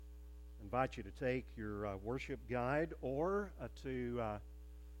invite you to take your worship guide or to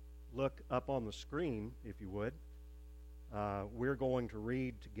look up on the screen, if you would. We're going to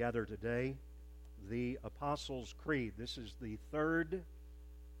read together today the Apostles' Creed. This is the third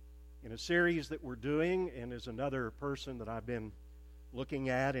in a series that we're doing, and as another person that I've been looking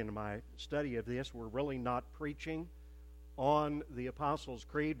at in my study of this, we're really not preaching on the Apostles'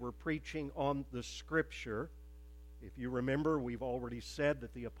 Creed. We're preaching on the Scripture. If you remember, we've already said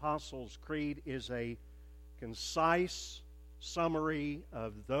that the Apostles' Creed is a concise summary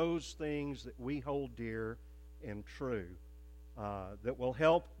of those things that we hold dear and true that will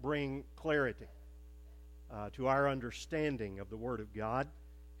help bring clarity to our understanding of the Word of God,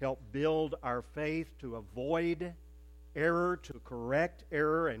 help build our faith to avoid error, to correct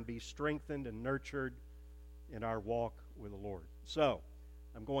error, and be strengthened and nurtured in our walk with the Lord. So,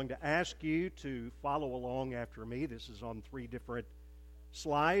 I'm going to ask you to follow along after me. This is on 3 different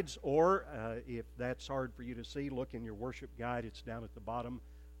slides, or if that's hard for you to see, look in your worship guide. It's down at the bottom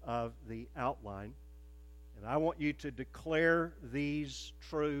of the outline. And I want you to declare these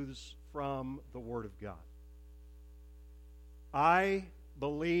truths from the Word of God. I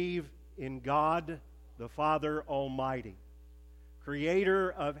believe in God, the Father Almighty, creator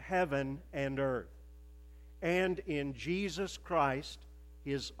of heaven and earth, and in Jesus Christ,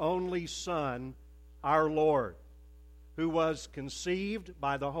 His only Son, our Lord, who was conceived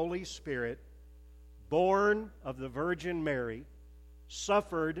by the Holy Spirit, born of the Virgin Mary,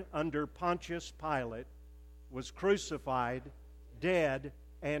 suffered under Pontius Pilate, was crucified, dead,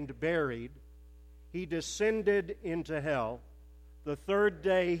 and buried. He descended into hell. The third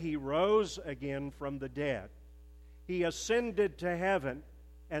day He rose again from the dead. He ascended to heaven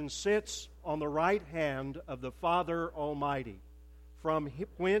and sits on the right hand of the Father Almighty, from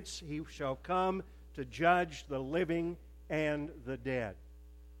whence He shall come to judge the living and the dead.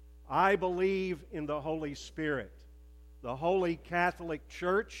 I believe in the Holy Spirit, the Holy Catholic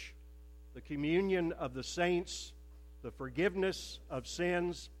Church, the communion of the saints, the forgiveness of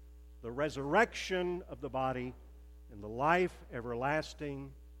sins, the resurrection of the body, and the life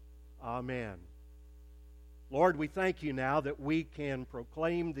everlasting. Amen. Lord, we thank You now that we can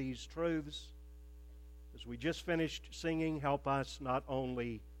proclaim these truths. As we just finished singing, help us not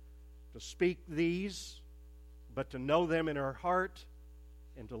only to speak these, but to know them in our heart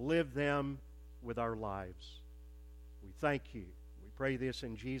and to live them with our lives. We thank You. We pray this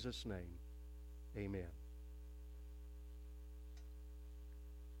in Jesus' name. Amen.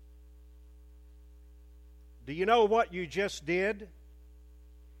 Do you know what you just did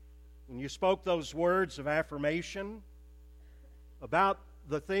when you spoke those words of affirmation about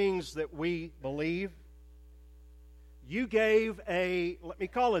the things that we believe? You gave let me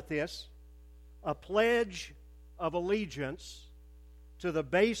call it this, a pledge of allegiance to the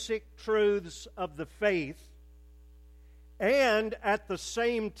basic truths of the faith, and at the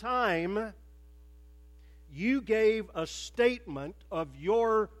same time, you gave a statement of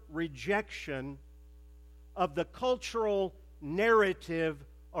your rejection of the cultural narrative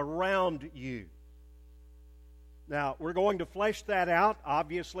around you. Now, we're going to flesh that out,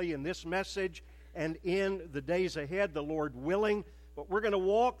 obviously, in this message and in the days ahead, the Lord willing. But we're going to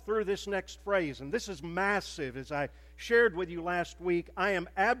walk through this next phrase, and this is massive. As I shared with you last week, I am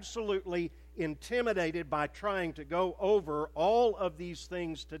absolutely intimidated by trying to go over all of these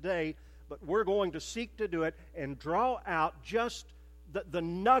things today, but we're going to seek to do it and draw out just the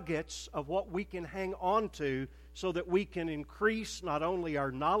nuggets of what we can hang on to so that we can increase not only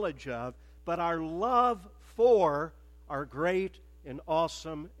our knowledge of, but our love for our great and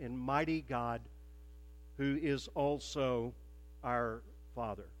awesome and mighty God, who is also our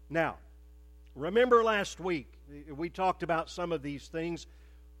Father. Now, remember last week, we talked about some of these things.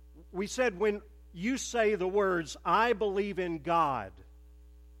 We said when you say the words, I believe in God,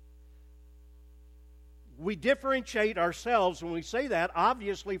 we differentiate ourselves when we say that,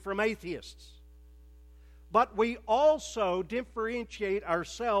 obviously, from atheists. But we also differentiate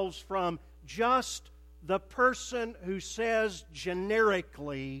ourselves from just the person who says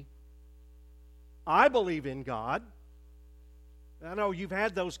generically, I believe in God. I know you've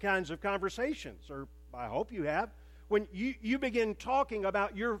had those kinds of conversations, or I hope you have. When you begin talking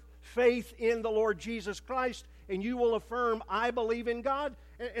about your faith in the Lord Jesus Christ, and you will affirm, I believe in God,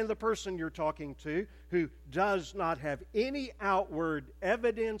 and the person you're talking to, who does not have any outward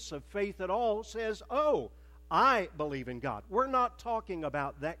evidence of faith at all, says, oh, I believe in God. We're not talking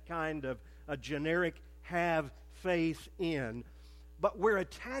about that kind of a generic have faith in, but we're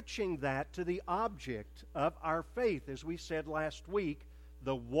attaching that to the object of our faith, as we said last week,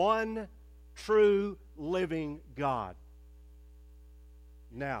 the one true living God.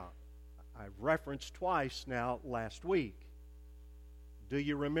 Now, I've referenced twice now last week. Do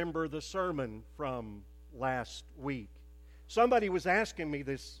you remember the sermon from last week? Somebody was asking me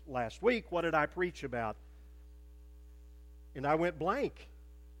this last week, what did I preach about? And I went blank.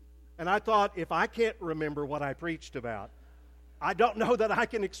 And I thought, if I can't remember what I preached about, I don't know that I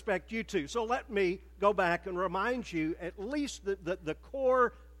can expect you to. So let me go back and remind you at least the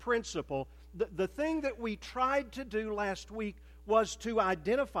core principle. The thing that we tried to do last week was to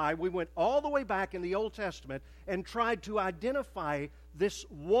identify, we went all the way back in the Old Testament and tried to identify this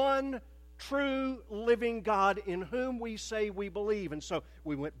one true living God in whom we say we believe. And so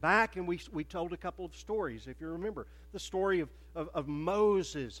we went back and we told a couple of stories, if you remember. The story of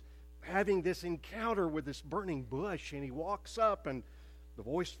Moses having this encounter with this burning bush, and he walks up and the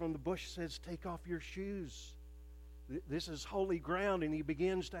voice from the bush says, "Take off your shoes. This is holy ground." And he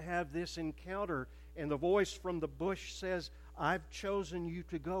begins to have this encounter, and the voice from the bush says, "I've chosen you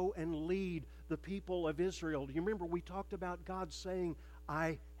to go and lead the people of Israel." Do you remember we talked about God saying,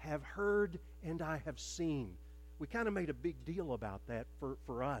 "I have heard and I have seen"? We kind of made a big deal about that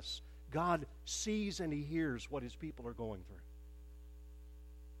for us. God sees and He hears what His people are going through.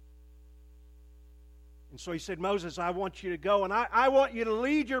 And so He said, "Moses, I want you to go, and I want you to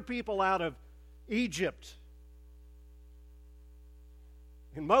lead your people out of Egypt."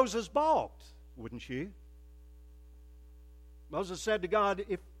 And Moses balked, wouldn't you? Moses said to God,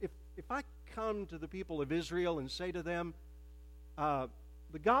 if I come to the people of Israel and say to them, "The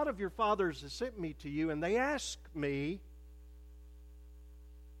God of your fathers has sent me to you," and they ask me,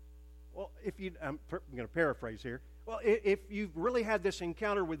 well, I'm going to paraphrase here. Well, if you've really had this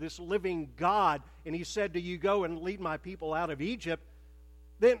encounter with this living God, and He said to you, "Go and lead my people out of Egypt,"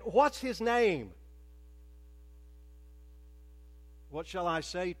 then what's His name? What shall I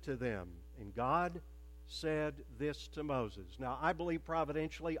say to them? And God said this to Moses. Now, I believe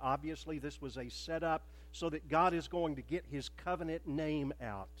providentially, obviously, this was a setup so that God is going to get His covenant name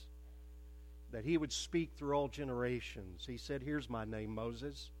out, that He would speak through all generations. He said, "Here's my name,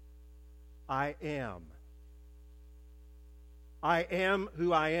 Moses. I am. I am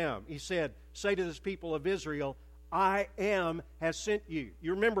who I am." He said, "Say to this people of Israel, I am has sent you."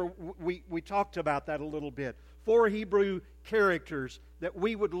 You remember we talked about that a little bit. 4 Hebrew characters that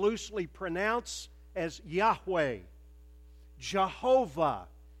we would loosely pronounce as Yahweh. Jehovah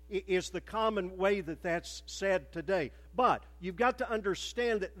is the common way that that's said today. But you've got to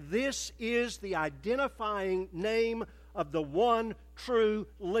understand that this is the identifying name of the one true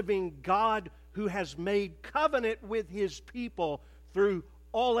living God who has made covenant with His people through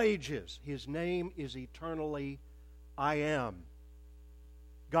all ages. His name is eternally I Am.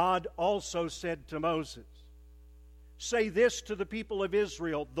 God also said to Moses, "Say this to the people of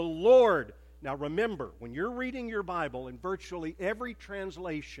Israel, the Lord." Now remember, when you're reading your Bible in virtually every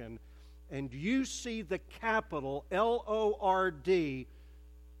translation and you see the capital L-O-R-D,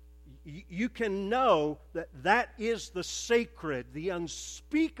 you can know that that is the sacred, the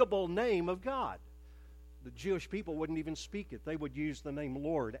unspeakable name of God. The Jewish people wouldn't even speak it. They would use the name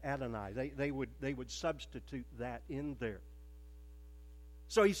Lord, Adonai. They would substitute that in there.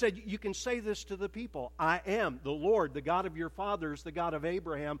 So He said, you can say this to the people. "I am the Lord, the God of your fathers, the God of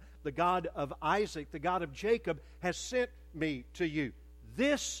Abraham, the God of Isaac, the God of Jacob, has sent me to you.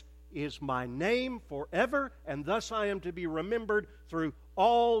 This is my name forever, and thus I am to be remembered through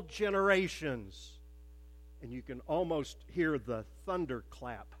all generations." And you can almost hear the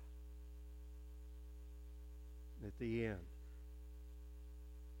thunderclap at the end.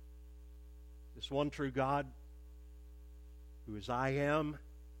 This one true God, who is I Am,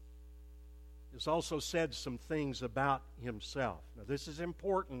 has also said some things about Himself. Now, this is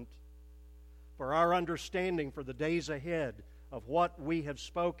important for our understanding for the days ahead of what we have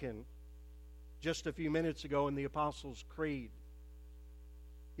spoken just a few minutes ago in the Apostles' Creed.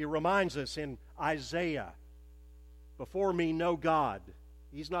 He reminds us in Isaiah, "Before me no God."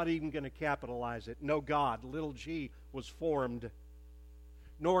 He's not even going to capitalize it. "No God," little g, was formed.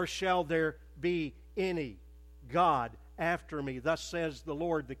 "Nor shall there be any God after me. Thus says the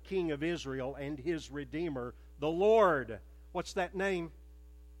Lord, the King of Israel and His Redeemer, the Lord." What's that name?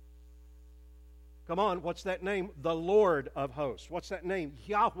 Come on, what's that name? The Lord of hosts. What's that name?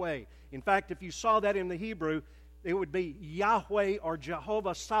 Yahweh. In fact, if you saw that in the Hebrew, it would be Yahweh or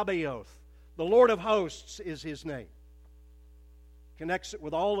Jehovah Sabaoth. The Lord of hosts is His name. Connects it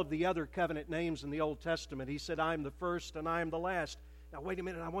with all of the other covenant names in the Old Testament. He said, "I am the first and I am the last." Now, wait a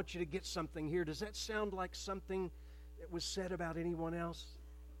minute, I want you to get something here. Does that sound like something that was said about anyone else?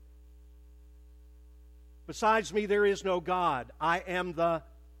 "Besides me there is no God. I am the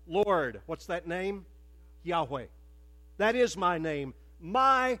Lord." What's that name? Yahweh. That is my name.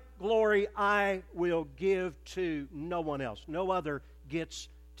 My glory I will give to no one else. No other gets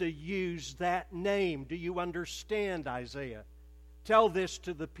to use that name. Do you understand, Isaiah? Tell this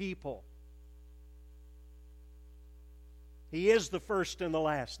to the people. He is the first and the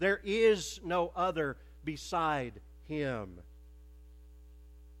last. There is no other beside Him.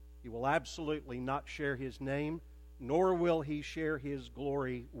 He will absolutely not share His name, nor will He share His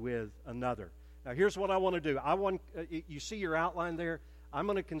glory with another. Now, here's what I want to do. You see your outline there? I'm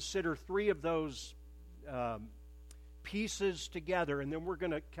going to consider three of those pieces together, and then we're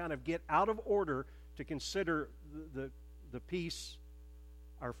going to kind of get out of order to consider the piece,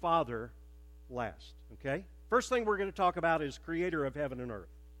 our Father, last. Okay? First thing we're going to talk about is Creator of heaven and earth.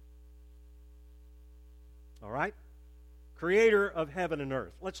 All right? Creator of heaven and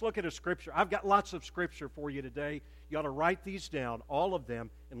earth. Let's look at a scripture. I've got lots of scripture for you today. You ought to write these down, all of them,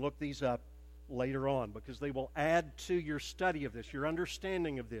 and look these up later on, because they will add to your study of this, your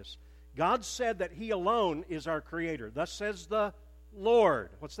understanding of this. God said that He alone is our Creator. Thus says the Lord.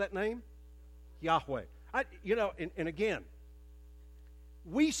 What's that name? Yahweh. And again,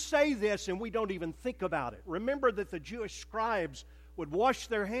 we say this and we don't even think about it. Remember that the Jewish scribes would wash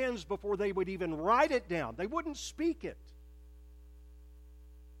their hands before they would even write it down. They wouldn't speak it.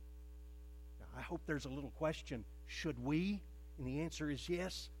 Now, I hope there's a little question. Should we? And the answer is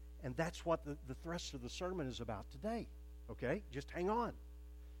yes. And that's what the thrust of the sermon is about today. Okay? Just hang on.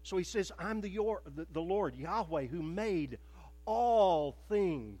 So he says, I'm the Lord, Yahweh, who made all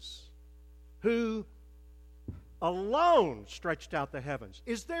things, who alone stretched out the heavens.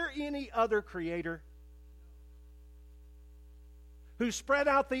 Is there any other creator? Who spread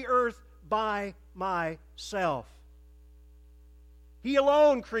out the earth by myself. He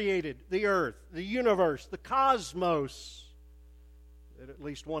alone created the earth, the universe, the cosmos. At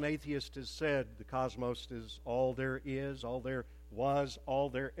least one atheist has said the cosmos is all there is, all there was, all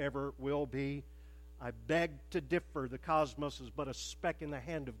there ever will be. I beg to differ. The cosmos is but a speck in the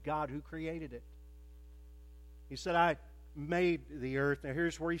hand of God who created it. He said, I made the earth. Now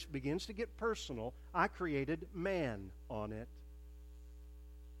here's where he begins to get personal. I created man on it.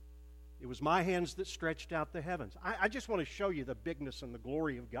 It was my hands that stretched out the heavens. I just want to show you the bigness and the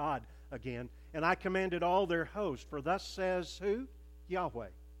glory of God again. And I commanded all their host. For thus says who? Yahweh.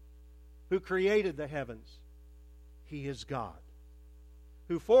 Who created the heavens. He is God.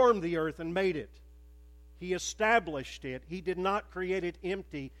 Who formed the earth and made it. He established it. He did not create it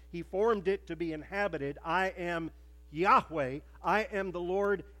empty. He formed it to be inhabited. I am Yahweh. I am the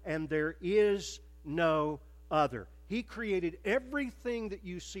Lord, and there is no other. He created everything that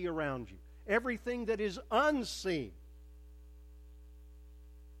you see around you, everything that is unseen.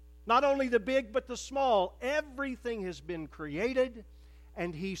 Not only the big, but the small. Everything has been created,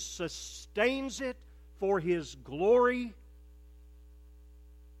 and He sustains it for His glory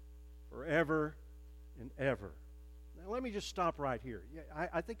forever and ever. Now, let me just stop right here.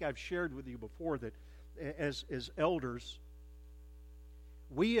 I think I've shared with you before that as elders,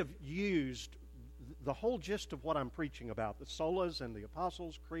 we have used the whole gist of what I'm preaching about, the solas and the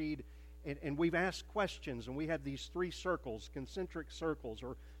Apostles' Creed, and we've asked questions, and we have these three circles, concentric circles,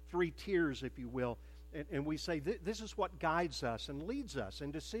 or three tiers, if you will, and we say this is what guides us and leads us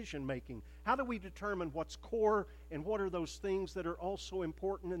in decision-making. How do we determine what's core, and what are those things that are also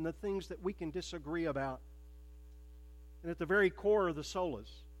important, and the things that we can disagree about? And at the very core of the solas,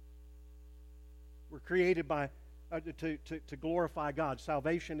 we're created to glorify God.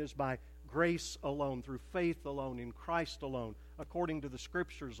 Salvation is by grace alone, through faith alone, in Christ alone, according to the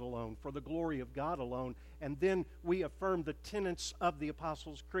Scriptures alone, for the glory of God alone. And then we affirm the tenets of the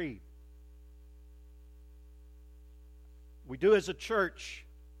Apostles' Creed. We do as a church.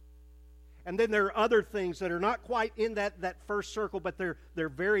 And then there are other things that are not quite in that first circle, but they're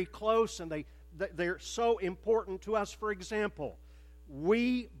very close, and they're so important to us. For example,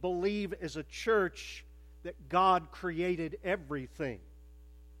 we believe as a church that God created everything.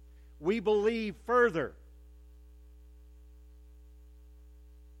 We believe further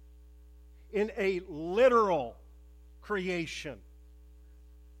in a literal creation.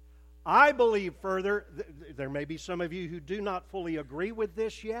 I believe further, there may be some of you who do not fully agree with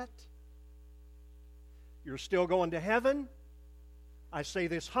this yet. You're still going to heaven. I say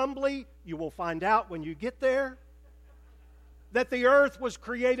this humbly. You will find out when you get there that the earth was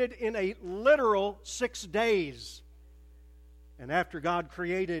created in a literal 6 days. And after God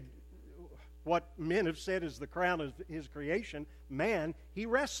created what men have said is the crown of His creation, man, He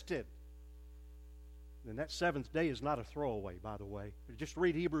rested. And that seventh day is not a throwaway, by the way. Just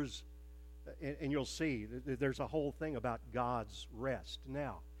read Hebrews and you'll see there's a whole thing about God's rest.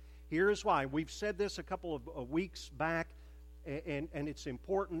 Now, here is why. We've said this a couple of weeks back. and it's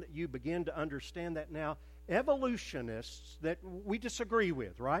important that you begin to understand that now. Evolutionists that we disagree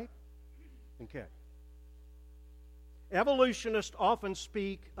with, right? Okay. Evolutionists often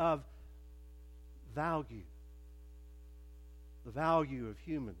speak of value, the value of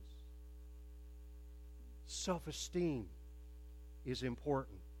humans. Self-esteem is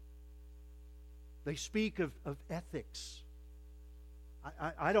important. They speak of ethics.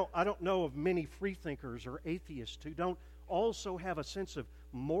 I don't know of many freethinkers or atheists who don't also have a sense of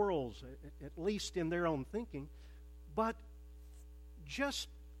morals, at least in their own thinking. But just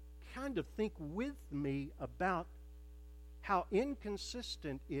kind of think with me about how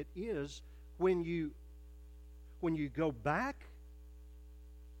inconsistent it is when you go back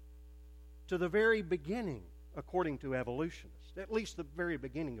to the very beginning, according to evolutionists, at least the very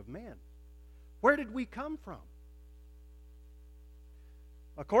beginning of man. Where did we come from?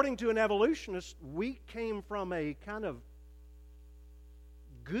 According to an evolutionist, we came from a kind of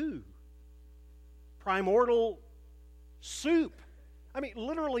goo, primordial soup. I mean,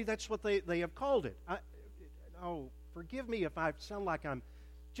 literally, that's what they have called it. Forgive me if I sound like I'm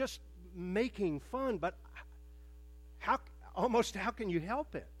just making fun, but how can you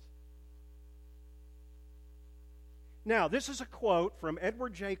help it? Now, this is a quote from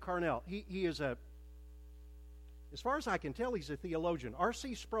Edward J. Carnell. He is as far as I can tell, he's a theologian.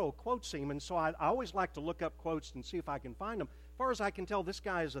 R.C. Sproul quotes him, and so I always like to look up quotes and see if I can find them. As far as I can tell, this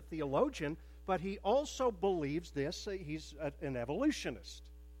guy is a theologian, but he also believes this. He's an evolutionist.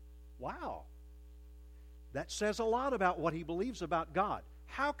 Wow. That says a lot about what he believes about God.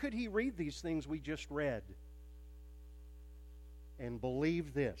 How could he read these things we just read and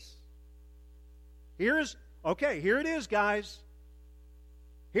believe this? Here it is, guys.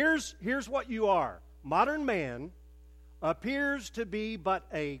 Here's what you are. Modern man appears to be but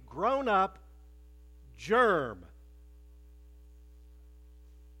a grown-up germ.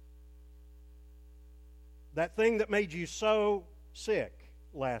 That thing that made you so sick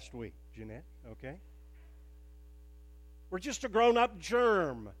last week, Jeanette, okay? We're just a grown-up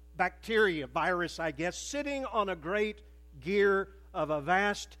germ, bacteria, virus, I guess, sitting on a great gear of a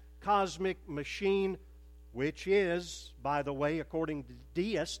vast cosmic machine, which is, by the way, according to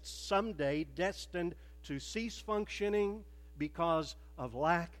deists, someday destined to cease functioning because of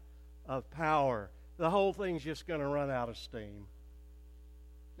lack of power. The whole thing's just going to run out of steam.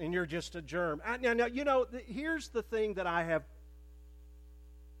 And you're just a germ. Now, here's the thing that I have.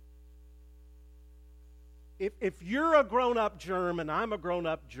 If you're a grown-up germ and I'm a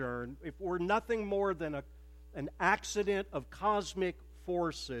grown-up germ, if we're nothing more than an accident of cosmic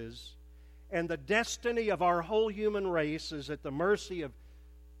forces, and the destiny of our whole human race is at the mercy of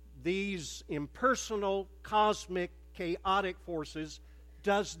these impersonal, cosmic, chaotic forces,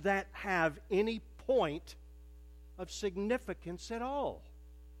 does that have any point of significance at all?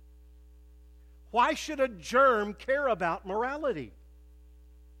 Why should a germ care about morality?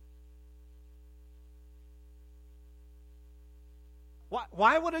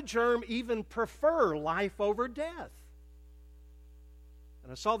 Why would a germ even prefer life over death?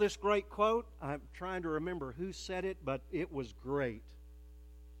 And I saw this great quote. I'm trying to remember who said it, but it was great.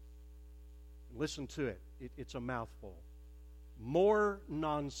 Listen to it. It's a mouthful. More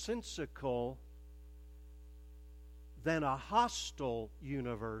nonsensical than a hostile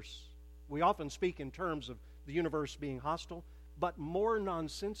universe. We often speak in terms of the universe being hostile, but more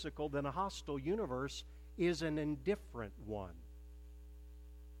nonsensical than a hostile universe is an indifferent one.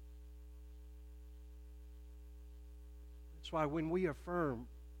 That's why when we affirm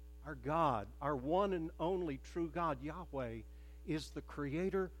our God, our one and only true God, Yahweh, is the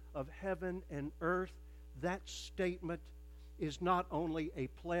creator of heaven and earth, that statement is not only a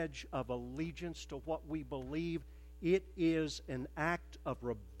pledge of allegiance to what we believe, it is an act of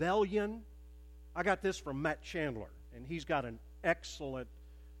rebellion. I got this from Matt Chandler, and he's got an excellent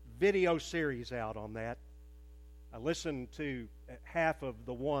video series out on that. I listened to half of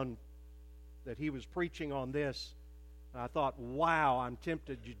the one that he was preaching on this, and I thought, wow, I'm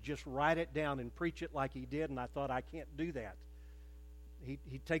tempted to just write it down and preach it like he did, and I thought, I can't do that.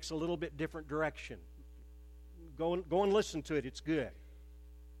 He takes a little bit different direction. Go and listen to it. It's good.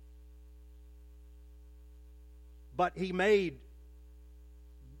 But he made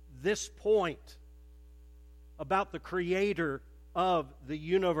this point about the creator of the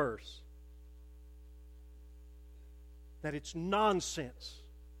universe, that it's nonsense.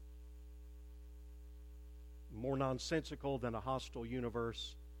 More nonsensical than a hostile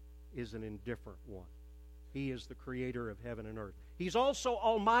universe is an indifferent one. He is the creator of heaven and earth. He's also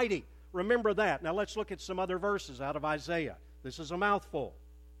almighty. Remember that. Now let's look at some other verses out of Isaiah. This is a mouthful.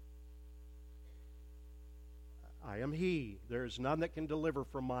 I am He. There is none that can deliver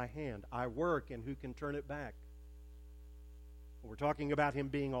from my hand. I work, and who can turn it back? We're talking about Him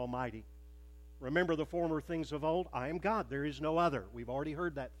being almighty. Remember the former things of old? I am God, there is no other. We've already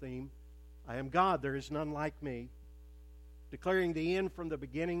heard that theme. I am God, there is none like me. Declaring the end from the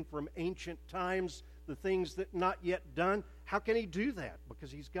beginning, from ancient times, the things that not yet done. How can He do that?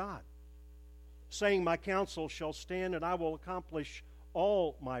 Because He's God. Saying, my counsel shall stand, and I will accomplish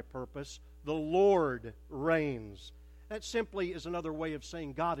all my purpose. The Lord reigns. That simply is another way of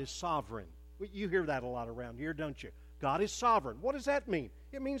saying God is sovereign. You hear that a lot around here, don't you? God is sovereign. What does that mean?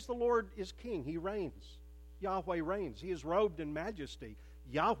 It means the Lord is king. He reigns. Yahweh reigns. He is robed in majesty.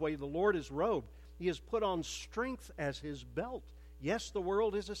 Yahweh, the Lord, is robed. He has put on strength as His belt. Yes, the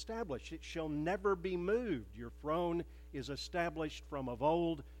world is established. It shall never be moved. Your throne is established from of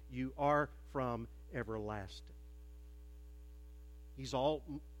old. You are from everlasting. He's all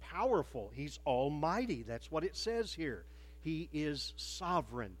powerful. He's almighty. That's what it says here. He is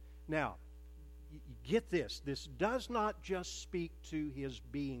sovereign. Now, get this. This does not just speak to His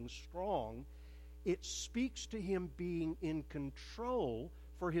being strong. It speaks to Him being in control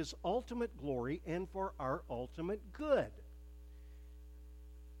for His ultimate glory and for our ultimate good.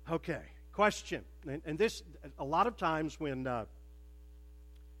 Okay, question. And this, a lot of times when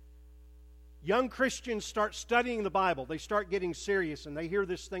young Christians start studying the Bible, they start getting serious, and they hear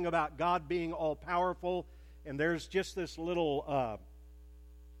this thing about God being all-powerful, and there's just this little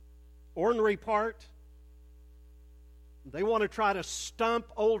ornery part. They want to try to stump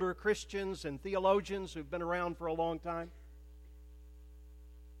older Christians and theologians who've been around for a long time.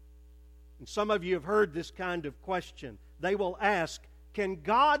 And some of you have heard this kind of question. They will ask, can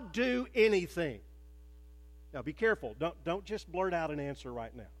God do anything? Now be careful. Don't just blurt out an answer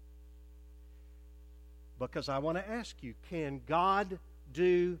right now. Because I want to ask you, can God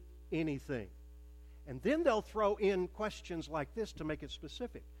do anything? And then they'll throw in questions like this to make it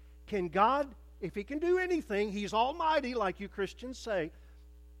specific. Can God, if He can do anything, He's almighty, like you Christians say,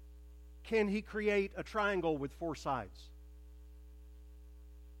 can He create a triangle with 4 sides?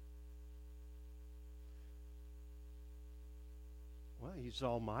 Well, He's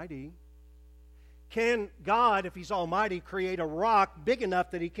almighty. Can God, if He's almighty, create a rock big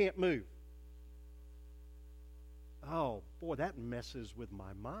enough that He can't move? Oh, boy, that messes with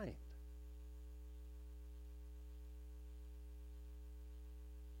my mind.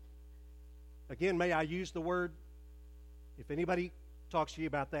 Again, may I use the word, if anybody talks to you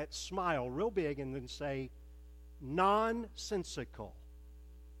about that, smile real big and then say, nonsensical.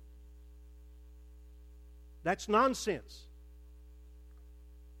 That's nonsense.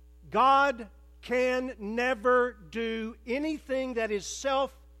 God can never do anything that is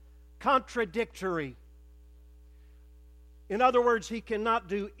self-contradictory. In other words, He cannot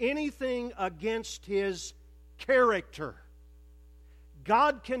do anything against His character.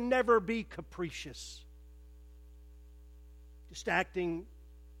 God can never be capricious, just acting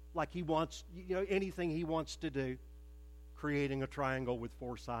like He wants, anything He wants to do, creating a triangle with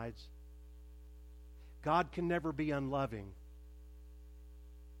 4 sides. God can never be unloving.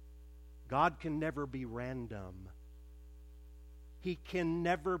 God can never be random. He can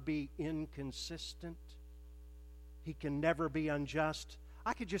never be inconsistent. He can never be unjust.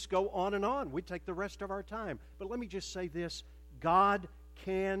 I could just go on and on. We'd take the rest of our time. But let me just say this. God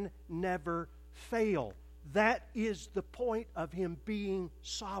can never fail. That is the point of Him being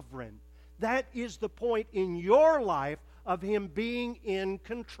sovereign. That is the point in your life of Him being in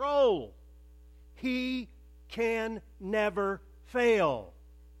control. He can never fail.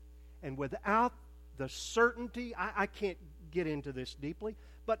 And without the certainty, I can't get into this deeply,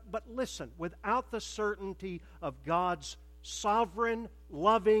 but listen, without the certainty of God's sovereign,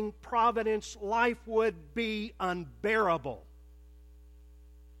 loving providence, life would be unbearable.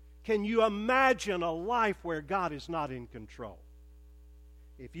 Can you imagine a life where God is not in control?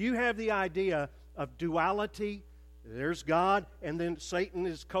 If you have the idea of duality, there's God, and then Satan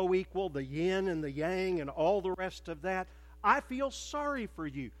is co-equal, the yin and the yang and all the rest of that, I feel sorry for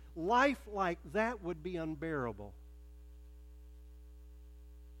you. Life like that would be unbearable.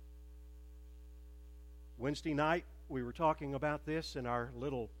 Wednesday night, we were talking about this in our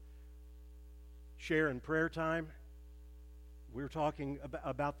little share and prayer time. We were talking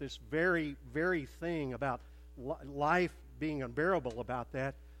about this very, very thing about life being unbearable about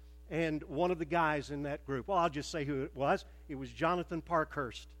that. And one of the guys in that group, well, I'll just say who it was. It was Jonathan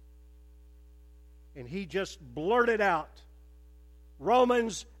Parkhurst. And he just blurted out,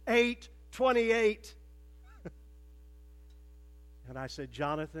 Romans 8:28. And I said,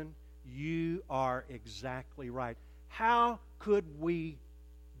 Jonathan, you are exactly right. How could we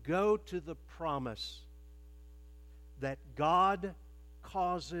go to the promise that God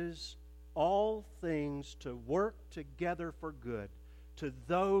causes all things to work together for good to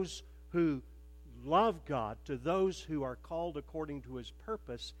those who love God, to those who are called according to His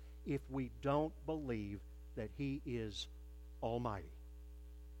purpose, if we don't believe that He is Almighty.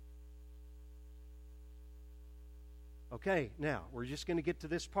 Okay, now, we're just going to get to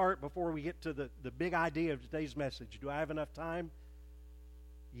this part before we get to the big idea of today's message. Do I have enough time?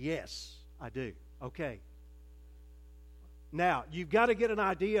 Yes, I do. Okay. Now, you've got to get an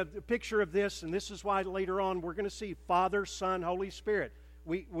idea, a picture of this, and this is why later on we're going to see Father, Son, Holy Spirit.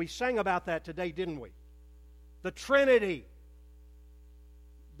 We sang about that today, didn't we? The Trinity.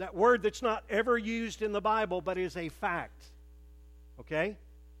 That word that's not ever used in the Bible, but is a fact. Okay?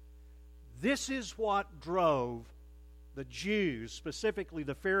 This is what drove the Jews, specifically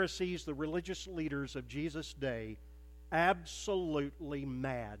the Pharisees, the religious leaders of Jesus' day, absolutely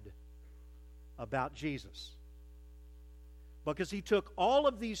mad about Jesus. Because He took all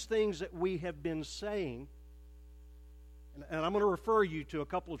of these things that we have been saying, and I'm going to refer you to a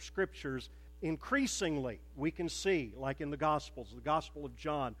couple of scriptures. Increasingly, we can see, like in the Gospels, the Gospel of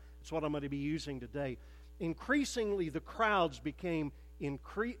John, that's what I'm going to be using today. Increasingly, the crowds became,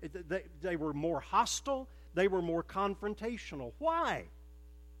 they were more hostile, they were more confrontational. Why?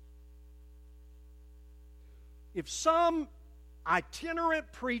 If some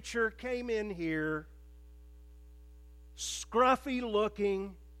itinerant preacher came in here, scruffy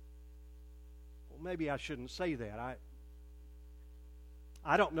looking, well, maybe I shouldn't say that.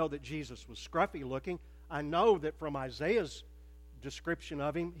 I don't know that Jesus was scruffy looking. I know that from Isaiah's description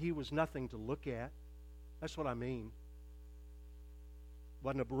of Him, He was nothing to look at. That's what I mean.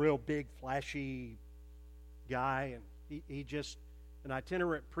 Wasn't a real big, flashy guy, and he just, an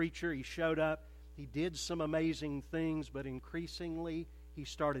itinerant preacher. He showed up. He did some amazing things, but increasingly he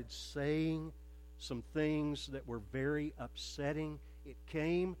started saying some things that were very upsetting. It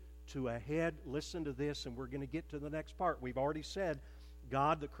came to a head. Listen to this, and we're going to get to the next part. We've already said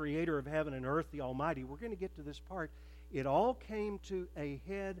God, the creator of heaven and earth, the Almighty. We're going to get to this part. It all came to a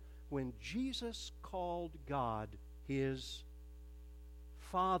head when Jesus called God His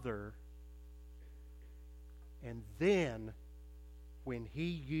Father, and then when He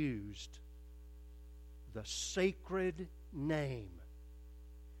used the sacred name,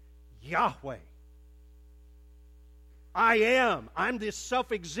 Yahweh. I am. I'm this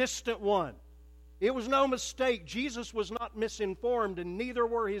self-existent one. It was no mistake. Jesus was not misinformed, and neither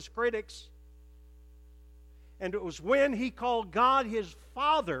were His critics. And it was when He called God His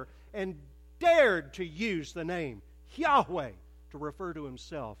Father and dared to use the name Yahweh to refer to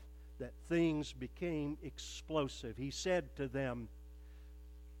Himself that things became explosive. He said to them,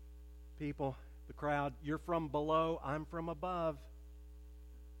 people, the crowd, you're from below, I'm from above.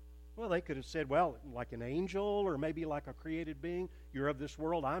 Well, they could have said, well, like an angel or maybe like a created being. You're of this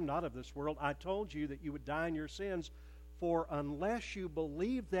world, I'm not of this world. I told you that you would die in your sins, for unless you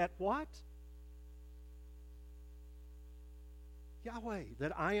believe that what? Yahweh,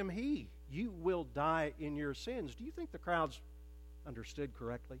 that I am He, you will die in your sins. Do you think the crowds understood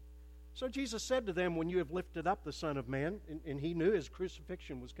correctly? So Jesus said to them, when you have lifted up the Son of Man, and He knew His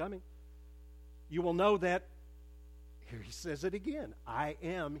crucifixion was coming, you will know that, here He says it again, I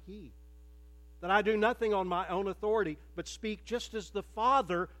am He. That I do nothing on my own authority, but speak just as the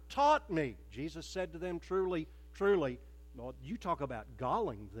Father taught me. Jesus said to them, truly, truly, well, you talk about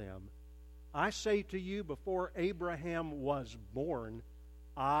galling them. I say to you, before Abraham was born,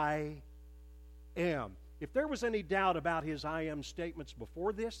 I am. If there was any doubt about His I am statements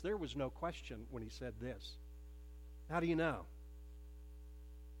before this, there was no question when He said this. How do you know?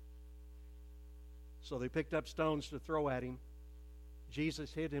 So they picked up stones to throw at Him.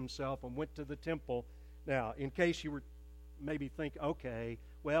 Jesus hid Himself and went to the temple. Now, in case you were maybe think, okay,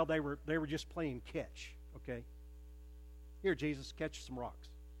 well, they were just playing catch, okay? Here, Jesus, catch some rocks.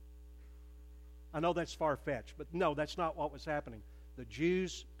 I know that's far-fetched, but no, that's not what was happening. The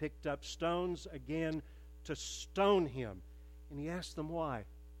Jews picked up stones again to stone Him. And He asked them why.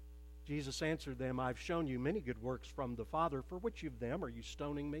 Jesus answered them, I've shown you many good works from the Father. For which of them are you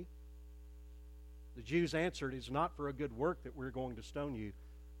stoning me? The Jews answered, it's not for a good work that we're going to stone you.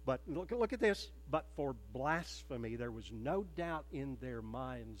 But look at this. But for blasphemy, there was no doubt in their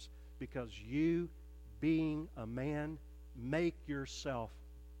minds, because you, being a man, make yourself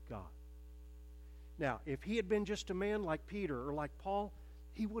God. Now, if He had been just a man like Peter or like Paul,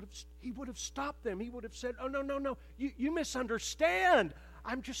 he would have stopped them. He would have said, oh, no. You misunderstand.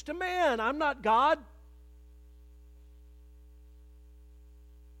 I'm just a man. I'm not God.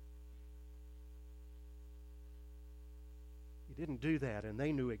 He didn't do that, and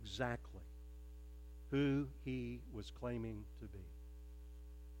they knew exactly who he was claiming to be.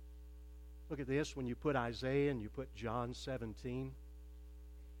 Look at this. When you put Isaiah and you put John 17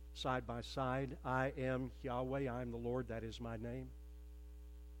 side by side, I am Yahweh, I am the Lord, that is my name.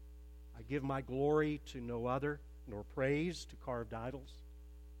 I give my glory to no other, nor praise to carved idols.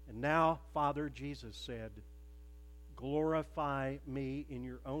 And now, Father, Jesus said, glorify me in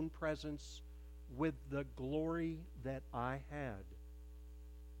your own presence with the glory that I had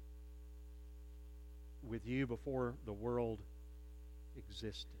with you before the world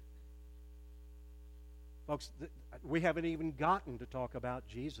existed. Folks, we haven't even gotten to talk about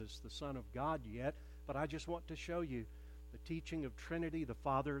Jesus, the Son of God, yet, but I just want to show you the teaching of Trinity, the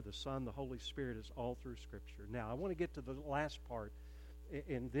Father, the Son, the Holy Spirit is all through Scripture. Now, I want to get to the last part,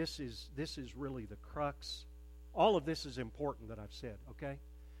 and this is really the crux. All of this is important that I've said, okay?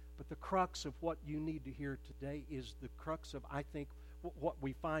 But the crux of what you need to hear today is the crux of, I think, what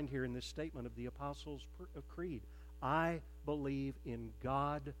we find here in this statement of the Apostles' Creed. I believe in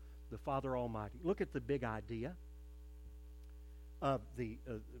God, the Father Almighty. Look at the big idea of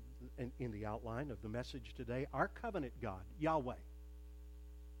in the outline of the message today. Our covenant God, Yahweh,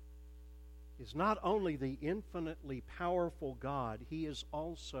 is not only the infinitely powerful God, He is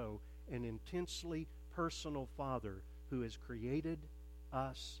also an intensely personal Father who has created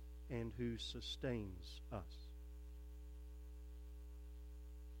us and who sustains us.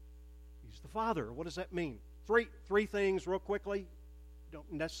 He's the Father. What does that mean? Three things real quickly. You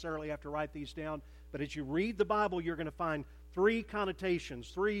don't necessarily have to write these down, but as you read the Bible, you're going to find three connotations,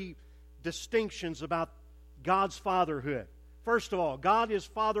 three distinctions about God's fatherhood. First of all, God is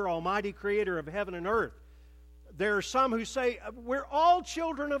Father Almighty, creator of heaven and earth. There are some who say, we're all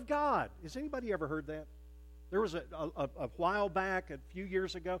children of God. Has anybody ever heard that? There was a while back, a few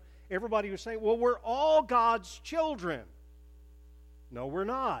years ago, everybody was saying, well, we're all God's children. No, we're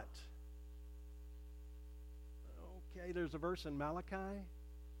not. Okay, there's a verse in Malachi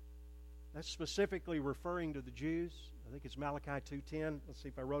that's specifically referring to the Jews. I think it's Malachi 2:10. Let's see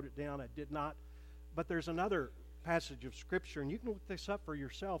if I wrote it down. I did not. But there's another passage of Scripture, and you can look this up for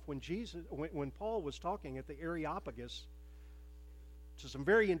yourself. When Paul was talking at the Areopagus to some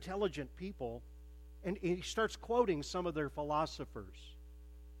very intelligent people, and he starts quoting some of their philosophers.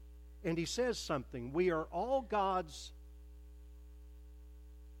 And he says something. We are all God's...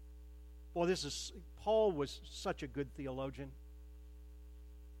 Boy, Paul was such a good theologian.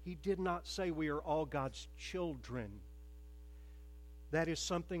 He did not say we are all God's children. That is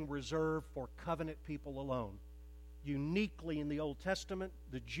something reserved for covenant people alone. Uniquely in the Old Testament,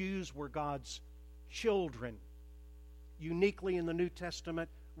 the Jews were God's children. Uniquely in the New Testament,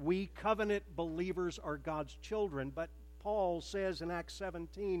 we covenant believers are God's children. But Paul says in Acts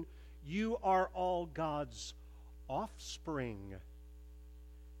 17, you are all God's offspring.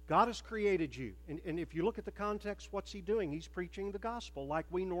 God has created you. And if you look at the context, what's He doing? He's preaching the gospel like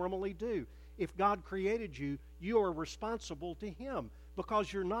we normally do. If God created you, you are responsible to Him.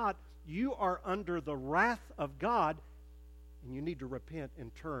 Because you're not, you are under the wrath of God, and you need to repent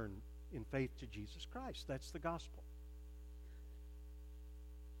and turn in faith to Jesus Christ. That's the gospel.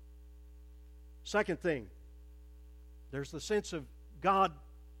 Second thing, there's the sense of God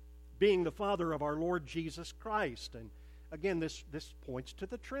being the Father of our Lord Jesus Christ. And again, this points to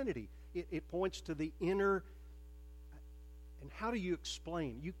the Trinity. It points to the inner... And how do you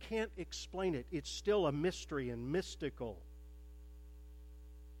explain? You can't explain it. It's still a mystery and mystical.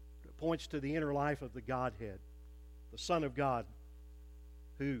 It points to the inner life of the Godhead, the Son of God,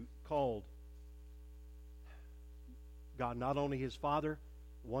 who called God not only His Father,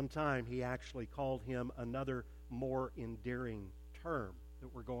 one time He actually called Him another more endearing term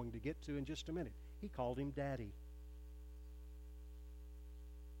that we're going to get to in just a minute. He called Him Daddy.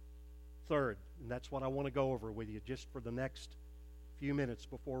 Third, and that's what I want to go over with you just for the next few minutes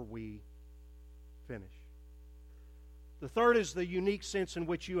before we finish. The third is the unique sense in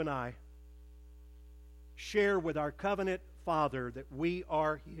which you and I share with our covenant Father that we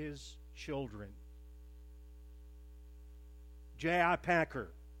are His children. J.I.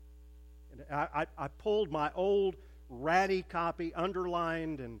 Packer. And I pulled my old ratty copy,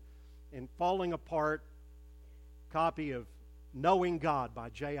 underlined and falling apart copy of Knowing God by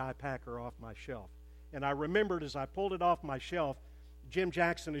J.I. Packer off my shelf. And I remembered as I pulled it off my shelf, Jim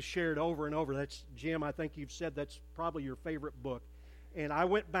Jackson has shared over and over. That's, Jim, I think you've said that's probably your favorite book. And I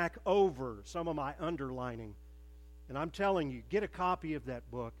went back over some of my underlining. And I'm telling you, get a copy of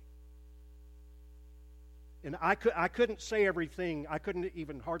that book. And I couldn't say everything. I couldn't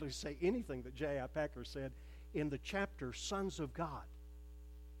even hardly say anything that J.I. Packer said in the chapter Sons of God.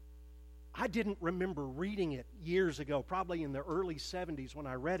 I didn't remember reading it years ago, probably in the early 70s when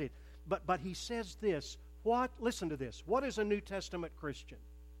I read it. But he says this. Listen to this. What is a New Testament Christian?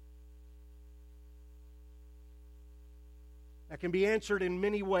 That can be answered in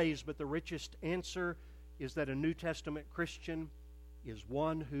many ways, but the richest answer is that a New Testament Christian is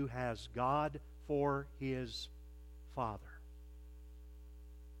one who has God for his Father.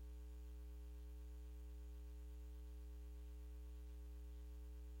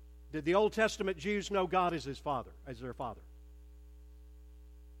 Did the Old Testament Jews know God as his Father, as their Father?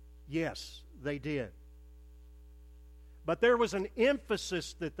 Yes, they did. But there was an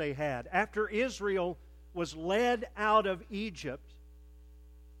emphasis that they had. After Israel was led out of Egypt,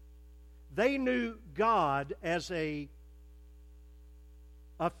 they knew God as a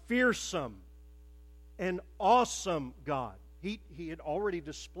fearsome and awesome God. He had already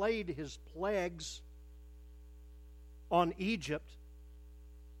displayed his plagues on Egypt.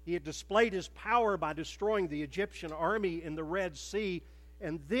 He had displayed his power by destroying the Egyptian army in the Red Sea.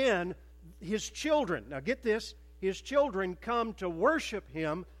 And then his children, now get this, his children come to worship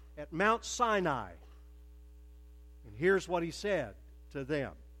him at Mount Sinai. And here's what he said to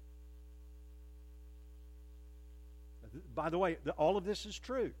them. By the way, all of this is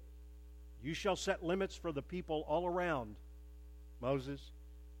true. You shall set limits for the people all around Moses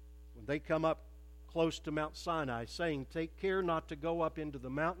when they come up close to Mount Sinai, saying, take care not to go up into the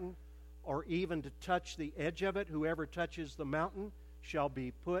mountain or even to touch the edge of it. Whoever touches the mountain shall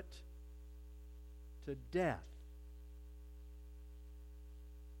be put to death.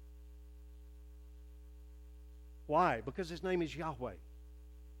 Why? Because his name is Yahweh.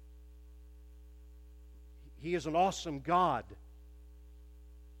 He is an awesome God.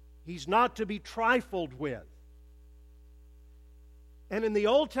 He's not to be trifled with. And in the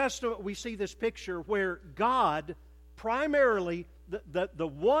Old Testament, we see this picture where God, primarily, the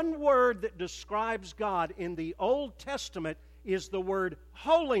one word that describes God in the Old Testament is the word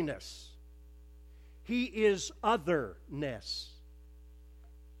holiness. He is otherness.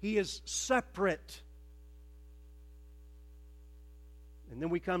 He is separate. And then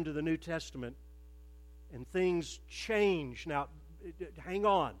we come to the New Testament, and things change. Now, hang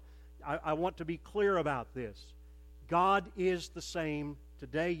on. I want to be clear about this. God is the same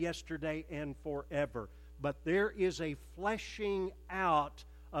today, yesterday, and forever. But there is a fleshing out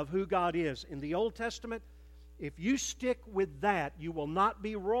of who God is. In the Old Testament, if you stick with that, you will not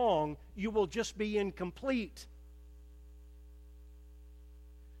be wrong. You will just be incomplete.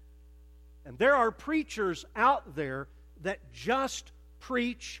 And there are preachers out there that just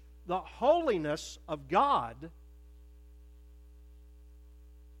preach the holiness of God.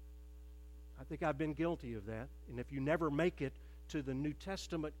 I think I've been guilty of that. And if you never make it to the New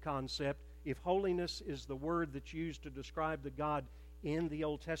Testament concept, if holiness is the word that's used to describe the God in the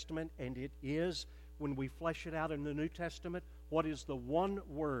Old Testament, and it is, when we flesh it out in the New Testament, what is the one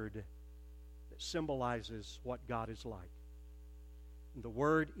word that symbolizes what God is like? And the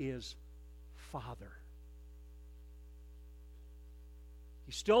word is Father.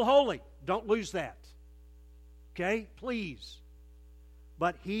 He's still holy. Don't lose that. Okay? Please.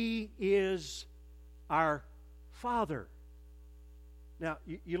 But He is our Father. Now,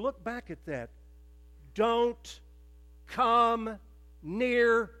 you look back at that. Don't come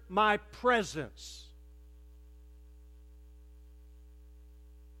near my presence.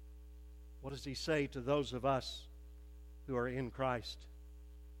 What does He say to those of us who are in Christ?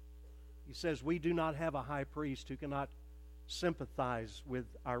 He says, we do not have a high priest who cannot sympathize with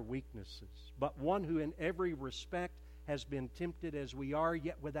our weaknesses, but one who in every respect has been tempted as we are,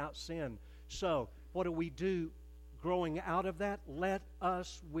 yet without sin. So, what do we do growing out of that? Let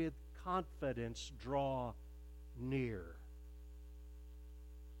us with confidence draw near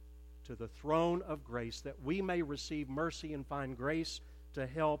to the throne of grace, that we may receive mercy and find grace to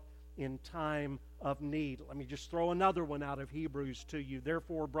help in time of need. Let me just throw another one out of Hebrews to you.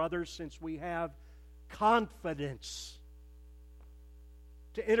 Therefore, brothers, since we have confidence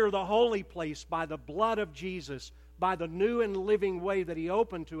to enter the holy place by the blood of Jesus, by the new and living way that He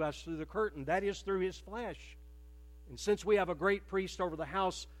opened to us through the curtain, that is through His flesh. And since we have a great priest over the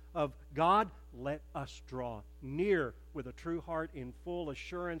house of God, let us draw near with a true heart in full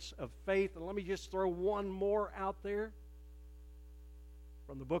assurance of faith. And let me just throw one more out there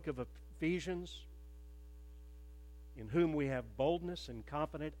from the book of Ephesians, in whom we have boldness and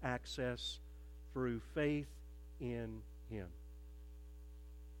confident access through faith in Him.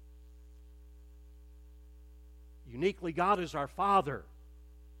 Uniquely, God is our Father.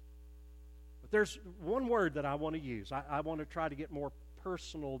 But there's one word that I want to use. I want to try to get more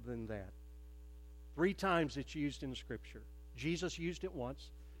personal than that. 3 times it's used in Scripture. Jesus used it once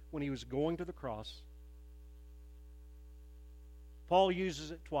when He was going to the cross. Paul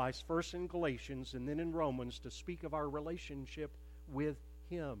uses it twice, first in Galatians and then in Romans, to speak of our relationship with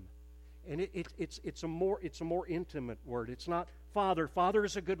Him. And it's a more intimate word. It's not Father. Father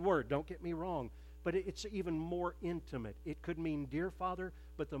is a good word, don't get me wrong. But it's even more intimate. It could mean dear Father,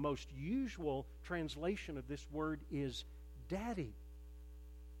 but the most usual translation of this word is Daddy.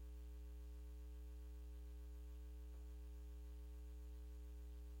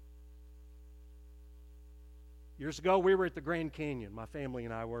 Years ago, we were at the Grand Canyon. My family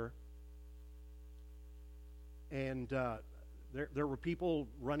and I were. And there were people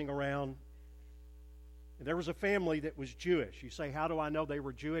running around. And there was a family that was Jewish. You say, how do I know they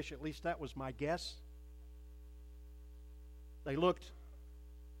were Jewish? At least that was my guess. They looked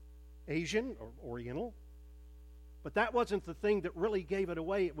Asian or Oriental. But that wasn't the thing that really gave it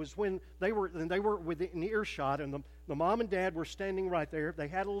away. It was when they were within earshot, and the mom and dad were standing right there. They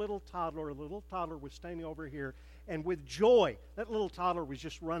had a little toddler. The little toddler was standing over here. And with joy, that little toddler was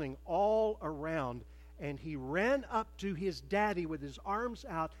just running all around. And he ran up to his daddy with his arms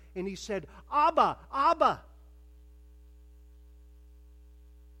out, and he said, Abba, Abba.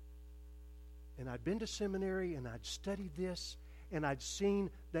 And I'd been to seminary, and I'd studied this, and I'd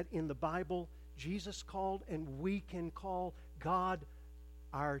seen that in the Bible, Jesus called, and we can call God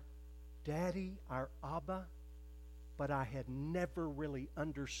our Daddy, our Abba. But I had never really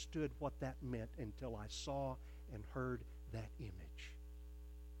understood what that meant until I saw and heard that image.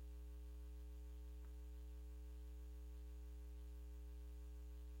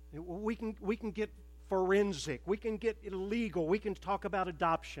 We can get forensic. We can get illegal. We can talk about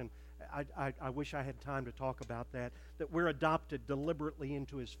adoption. I wish I had time to talk about that we're adopted deliberately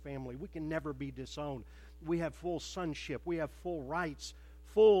into His family. We can never be disowned. We have full sonship. We have full rights,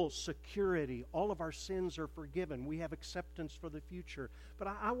 full security. All of our sins are forgiven. We have acceptance for the future. But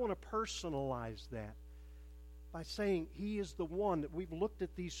I want to personalize that by saying He is the one that we've looked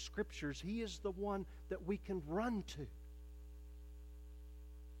at these scriptures. He is the one that we can run to.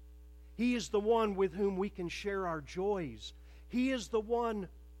 He is the one with whom we can share our joys. He is the one.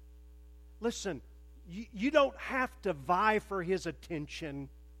 Listen, you don't have to vie for His attention.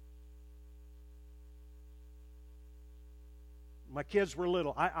 My kids were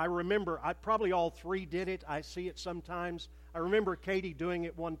little. I remember, probably all three did it. I see it sometimes. I remember Katie doing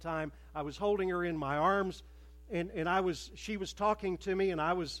it one time. I was holding her in my arms, and she was talking to me, and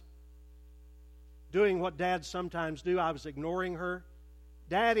I was doing what dads sometimes do. I was ignoring her.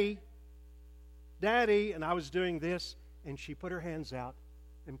 Daddy, Daddy, and I was doing this, and she put her hands out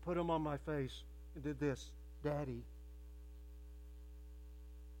and put them on my face and did this, Daddy.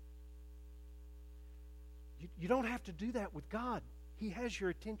 You don't have to do that with God. He has your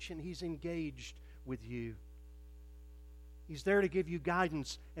attention. He's engaged with you. He's there to give you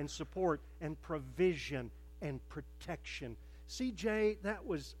guidance and support and provision and protection. CJ,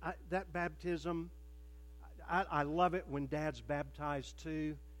 that baptism, I love it when Dad's baptized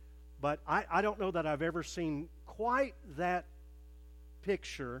too, but I don't know that I've ever seen quite that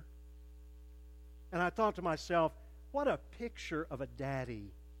picture. And I thought to myself, what a picture of a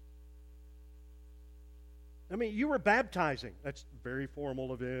daddy. I mean, you were baptizing. That's a very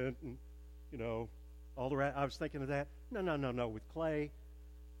formal event, and, all the rest. I was thinking of that. No. With Clay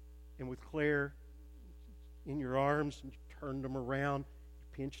and with Claire in your arms, and you turned them around,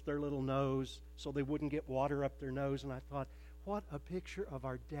 you pinched their little nose so they wouldn't get water up their nose, and I thought, what a picture of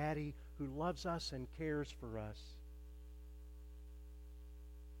our daddy who loves us and cares for us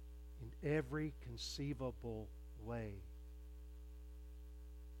in every conceivable way.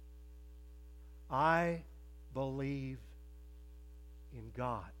 I believe in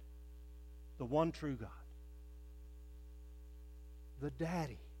God, the one true God, the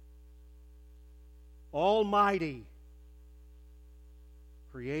Daddy, Almighty,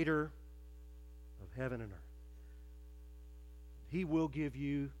 Creator of heaven and earth. He will give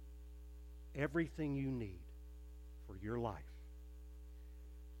you everything you need for your life.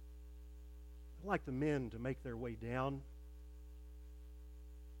 I'd like the men to make their way down.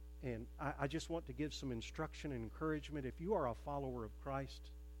 And I just want to give some instruction and encouragement. If you are a follower of Christ,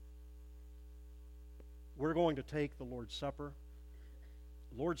 we're going to take the Lord's Supper.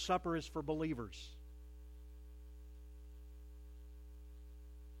 The Lord's Supper is for believers.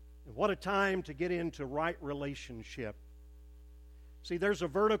 And what a time to get into right relationship. See, there's a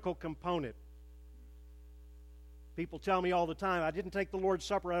vertical component. People tell me all the time, I didn't take the Lord's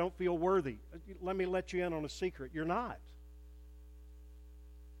Supper, I don't feel worthy. Let me let you in on a secret. You're not.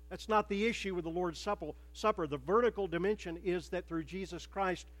 That's not the issue with the Lord's Supper. The vertical dimension is that through Jesus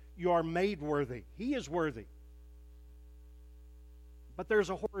Christ, you are made worthy. He is worthy. But there's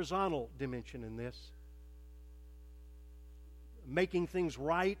a horizontal dimension in this. making things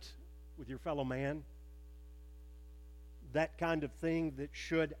right with your fellow man. That kind of thing that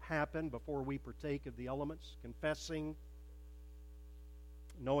should happen before we partake of the elements. Confessing,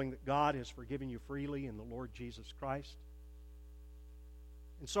 knowing that God has forgiven you freely in the Lord Jesus Christ.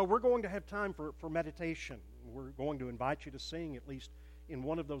 And so we're going to have time for meditation. We're going to invite you to sing at least in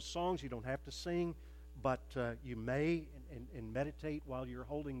one of those songs. You don't have to sing, but you may and meditate while you're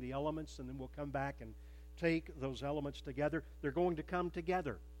holding the elements, and then we'll come back and take those elements together. They're going to come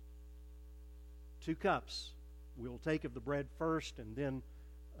together. 2 cups. We'll take of the bread first, and then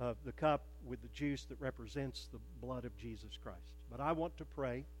the cup with the juice that represents the blood of Jesus Christ. But I want to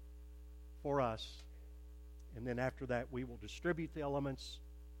pray for us, and then after that we will distribute the elements,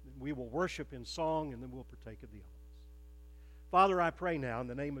 we will worship in song, and then we'll partake of the elements. Father, I pray now in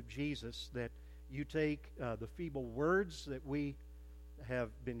the name of Jesus that you take the feeble words that we have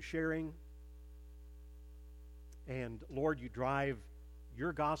been sharing, and Lord, you drive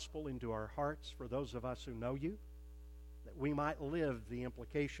your gospel into our hearts for those of us who know you, that we might live the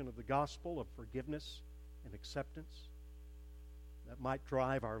implication of the gospel of forgiveness and acceptance. That might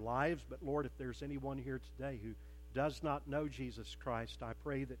drive our lives. But Lord, if there's anyone here today who does not know Jesus Christ, I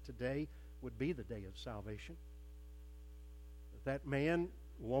pray that today would be the day of salvation. That man,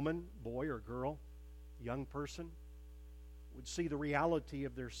 woman, boy or girl, young person, would see the reality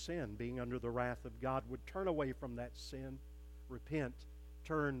of their sin, being under the wrath of God, would turn away from that sin, repent,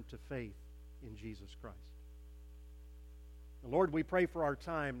 turn to faith in Jesus Christ. And Lord, we pray for our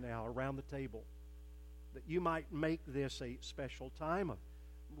time now around the table, that you might make this a special time of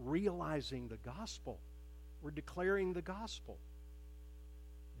realizing the gospel. We're declaring the gospel.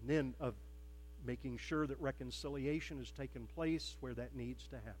 And then of making sure that reconciliation has taken place where that needs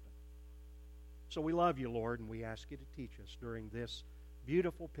to happen. So we love you, Lord, and we ask you to teach us during this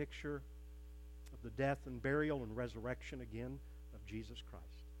beautiful picture of the death and burial and resurrection again of Jesus Christ.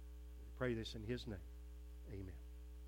 We pray this in his name. Amen.